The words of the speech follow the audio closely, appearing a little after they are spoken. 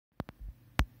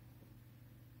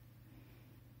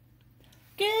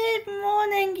Good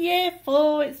morning, Year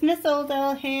 4. It's Miss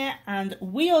Oldale here, and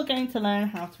we are going to learn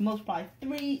how to multiply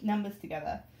three numbers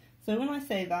together. So when I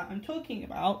say that, I'm talking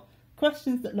about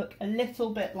questions that look a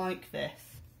little bit like this.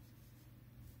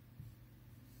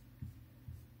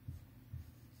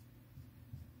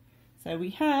 So we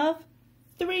have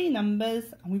three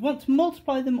numbers and we want to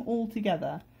multiply them all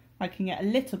together. I can get a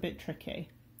little bit tricky.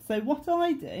 So what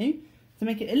I do to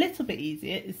make it a little bit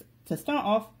easier is to start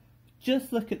off,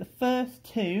 just look at the first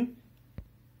two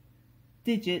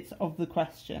digits of the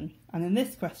question. And in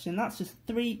this question, that's just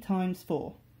 3 times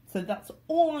 4. So that's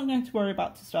all I'm going to worry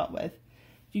about to start with.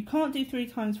 If you can't do 3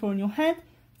 times 4 in your head,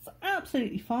 it's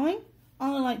absolutely fine.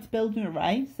 I like to build an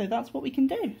array, so that's what we can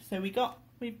do. So we've got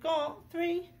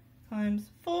 3 times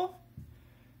 4,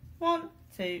 1,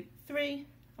 2, 3,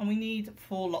 and we need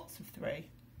 4 lots of 3.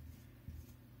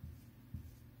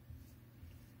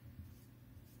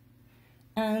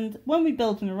 And when we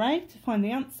build an array to find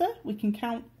the answer, we can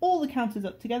count all the counters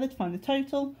up together to find the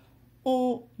total,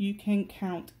 or you can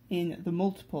count in the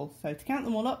multiple. So to count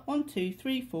them all up, 1, 2,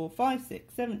 3, 4, 5,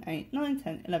 6, 7, 8, 9,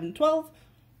 10, 11, 12,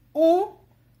 or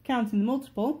count in the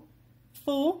multiple,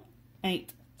 4,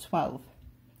 8, 12.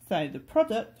 So the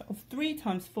product of 3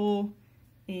 times 4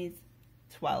 is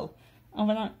 12.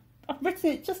 And I've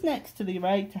written it just next to the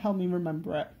array to help me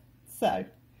remember it. So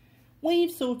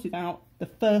we've sorted out the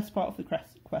first part of the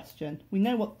question. We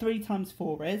know what 3 times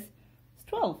 4 is. It's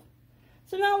 12.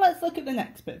 So now let's look at the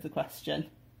next bit of the question.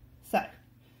 So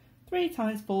 3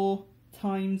 times 4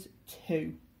 times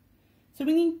 2. So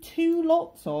we need 2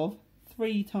 lots of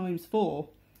 3 times 4.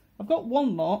 I've got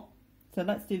 1 lot, so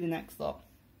let's do the next lot.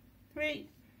 3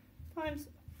 times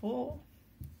 4.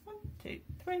 1, 2,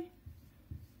 3.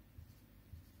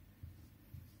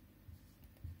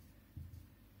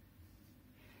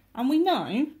 And we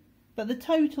know that the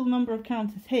total number of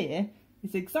counters here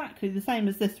is exactly the same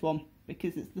as this one,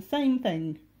 because it's the same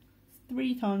thing. It's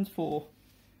 3 times 4.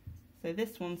 So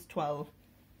this one's 12.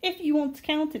 If you want to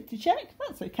count it to check,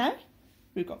 that's okay.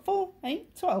 We've got 4,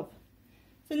 8, 12.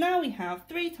 So now we have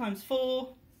 3 times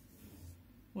 4.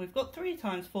 We've got 3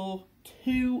 times 4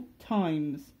 2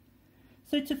 times.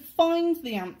 So to find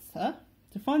the answer,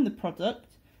 to find the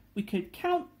product, we could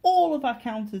count all of our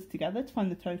counters together to find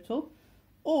the total.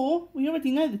 Or, we already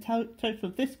know the total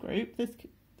of this group, this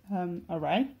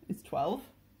array, is 12.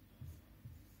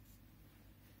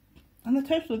 And the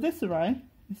total of this array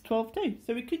is 12 too.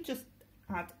 So we could just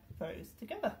add those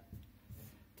together.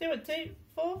 2 and 2,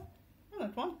 4, and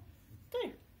add 1,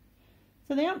 2.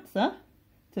 So the answer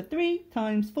to 3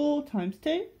 times 4 times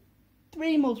 2,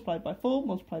 3 multiplied by 4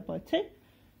 multiplied by 2, is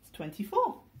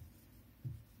 24.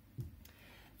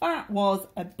 That was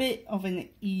a bit of an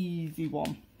easy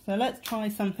one. So let's try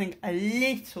something a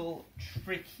little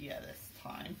trickier this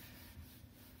time,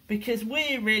 because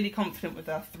we're really confident with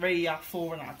our 3, our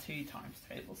 4 and our 2 times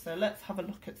table. So let's have a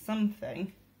look at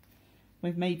something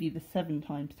with maybe the 7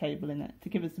 times table in it to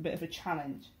give us a bit of a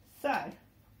challenge. So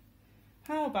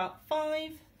how about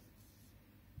 5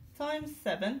 times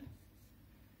 7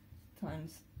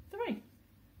 times 3?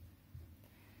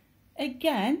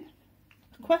 Again,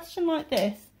 a question like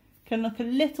this can look a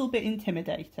little bit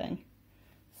intimidating.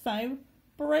 So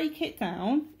break it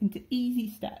down into easy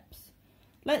steps.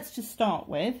 Let's just start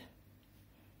with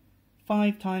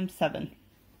 5 times 7.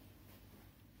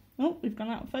 Oh, we've gone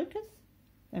out of focus.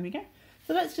 There we go.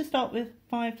 So let's just start with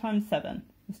 5 times 7,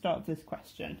 the start of this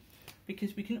question,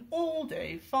 because we can all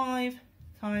do 5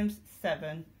 times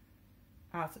 7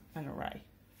 as an array.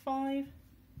 5,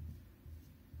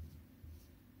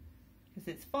 because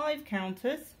it's 5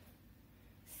 counters,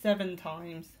 7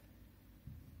 times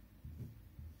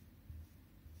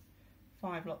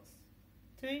 5 lots,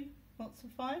 2 lots of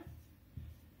 5,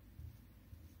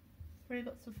 3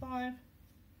 lots of 5,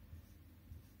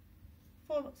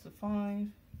 4 lots of 5,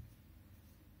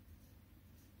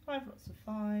 5 lots of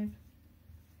 5,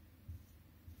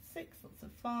 6 lots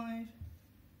of 5,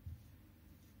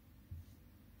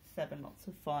 7 lots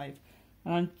of 5.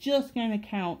 And I'm just going to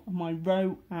count my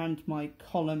row and my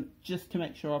column just to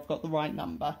make sure I've got the right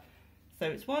number. So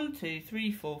it's 1, 2,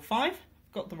 3, 4, 5. I've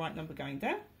got the right number going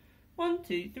down. 1,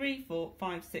 2, 3, 4,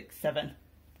 5, 6, 7.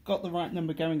 Got the right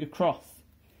number going across.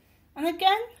 And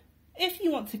again, if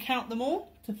you want to count them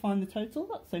all to find the total,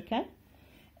 that's okay.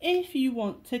 If you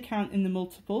want to count in the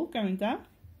multiple going down,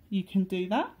 you can do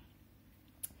that.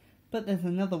 But there's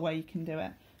another way you can do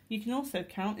it. You can also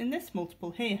count in this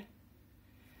multiple here.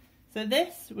 So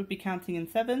this would be counting in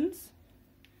 7s,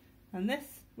 and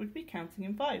this would be counting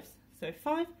in 5s. So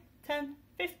 5, 10,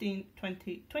 15,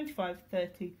 20, 25,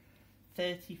 30,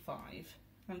 35.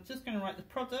 I'm just going to write the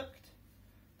product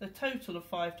the total of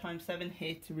 5 times 7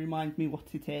 here to remind me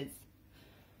what it is.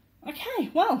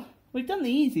 Okay, well, we've done the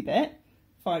easy bit,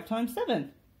 5 times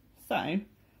 7. So,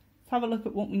 let's have a look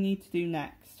at what we need to do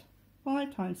next.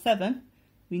 5 times 7,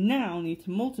 we now need to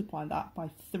multiply that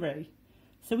by 3.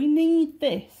 So we need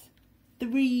this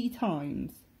 3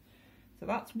 times. So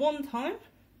that's 1 time,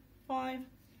 5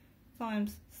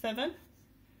 times 7,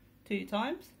 2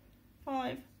 times,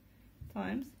 5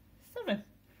 times 7,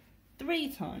 3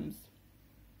 times.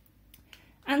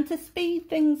 And to speed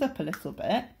things up a little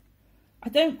bit, I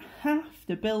don't have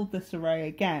to build this array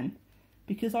again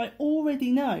because I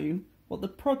already know what the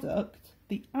product,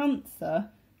 the answer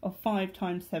of 5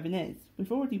 times 7 is.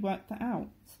 We've already worked that out.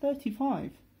 It's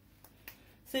 35.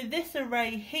 So this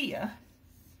array here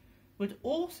would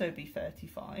also be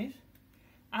 35,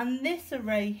 and this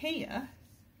array here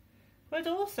would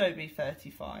also be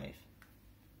 35.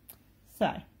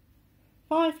 So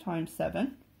 5 times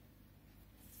 7,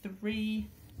 3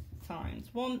 times.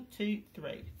 1, 2,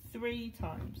 3. 3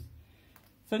 times.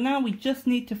 So now we just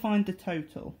need to find the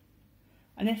total.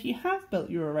 And if you have built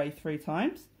your array 3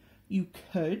 times, you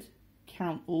could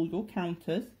count all your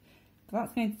counters. But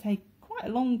that's going to take quite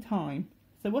a long time.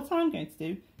 So what I'm going to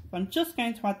do is I'm just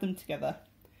going to add them together.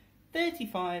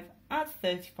 35, add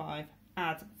 35,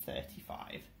 add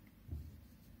 35.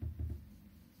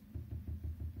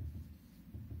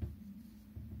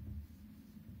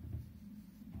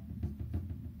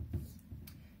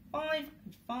 5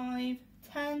 and 5,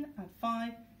 10 and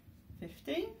 5,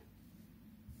 15.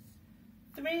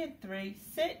 3 and 3,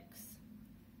 6.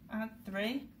 Add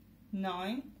 3,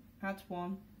 9. Add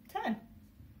 1, 10.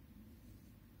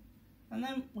 And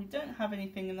then we don't have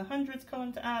anything in the hundreds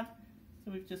column to add,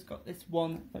 so we've just got this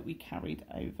 1 that we carried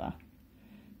over.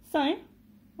 So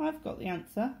I've got the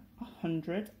answer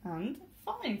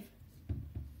 105.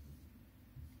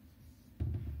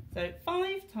 So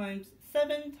 5 times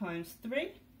 7 times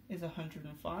 3 is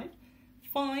 105.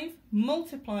 5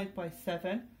 multiplied by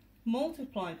 7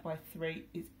 multiplied by 3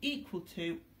 is equal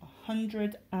to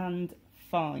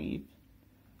 105.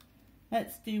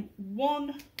 Let's do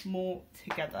one more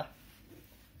together.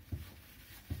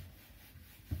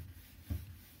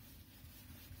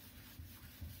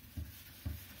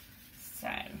 So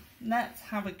let's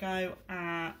have a go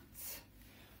at,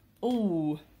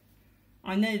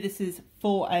 I know this is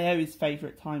 4AO's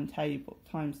favourite times table.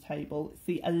 It's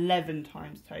the 11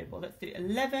 times table. Let's do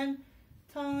 11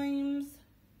 times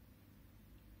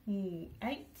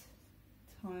 8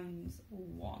 times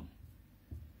 1.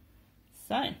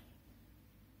 So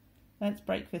let's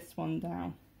break this one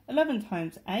down. 11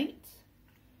 times 8.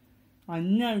 I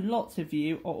know lots of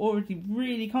you are already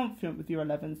really confident with your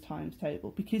 11 times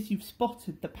table because you've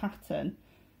spotted the pattern.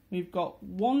 We've got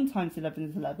 1 times 11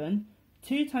 is 11.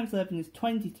 2 times 11 is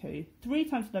 22, 3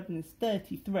 times 11 is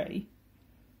 33,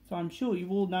 so I'm sure you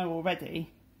all know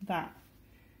already that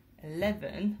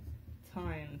 11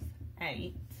 times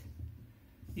 8,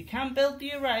 you can build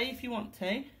the array if you want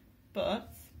to,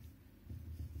 but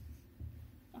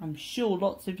I'm sure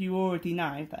lots of you already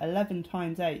know that 11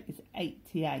 times 8 is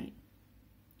 88.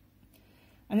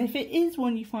 And if it is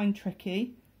one you find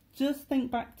tricky, just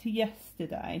think back to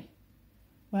yesterday,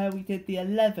 where we did the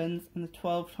 11s and the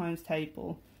 12 times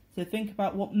table. So think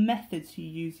about what methods you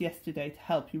used yesterday to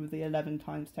help you with the 11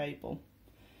 times table.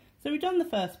 So we've done the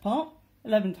first part,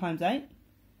 11 times 8.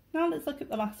 Now let's look at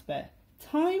the last bit,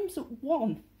 times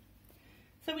 1.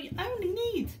 So we only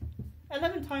need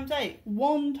 11 times 8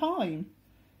 one time.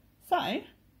 So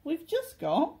we've just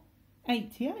got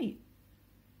 88.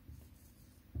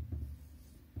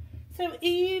 So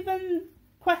even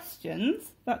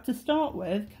questions that to start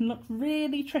with can look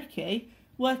really tricky,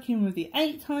 working with the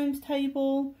 8 times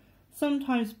table.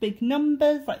 Sometimes big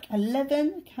numbers like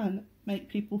 11 can make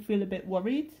people feel a bit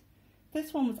worried.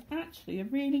 This one was actually a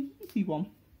really easy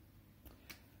one.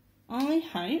 I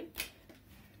hope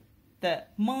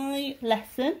that my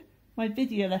lesson, my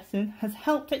video lesson, has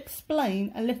helped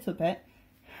explain a little bit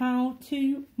how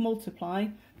to multiply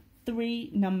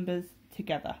 3 numbers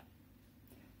together.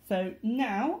 So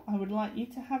now I would like you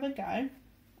to have a go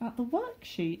at the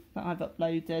worksheet that I've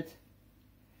uploaded.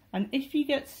 And if you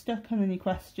get stuck on any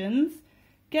questions,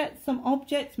 get some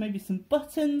objects, maybe some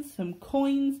buttons, some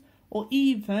coins, or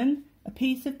even a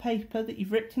piece of paper that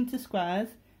you've ripped into squares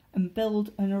and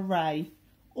build an array.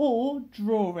 Or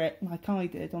draw it like I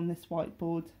did on this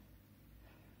whiteboard.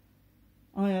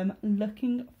 I am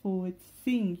looking forward to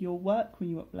seeing your work when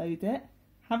you upload it.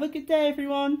 Have a good day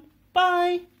everyone.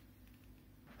 Bye!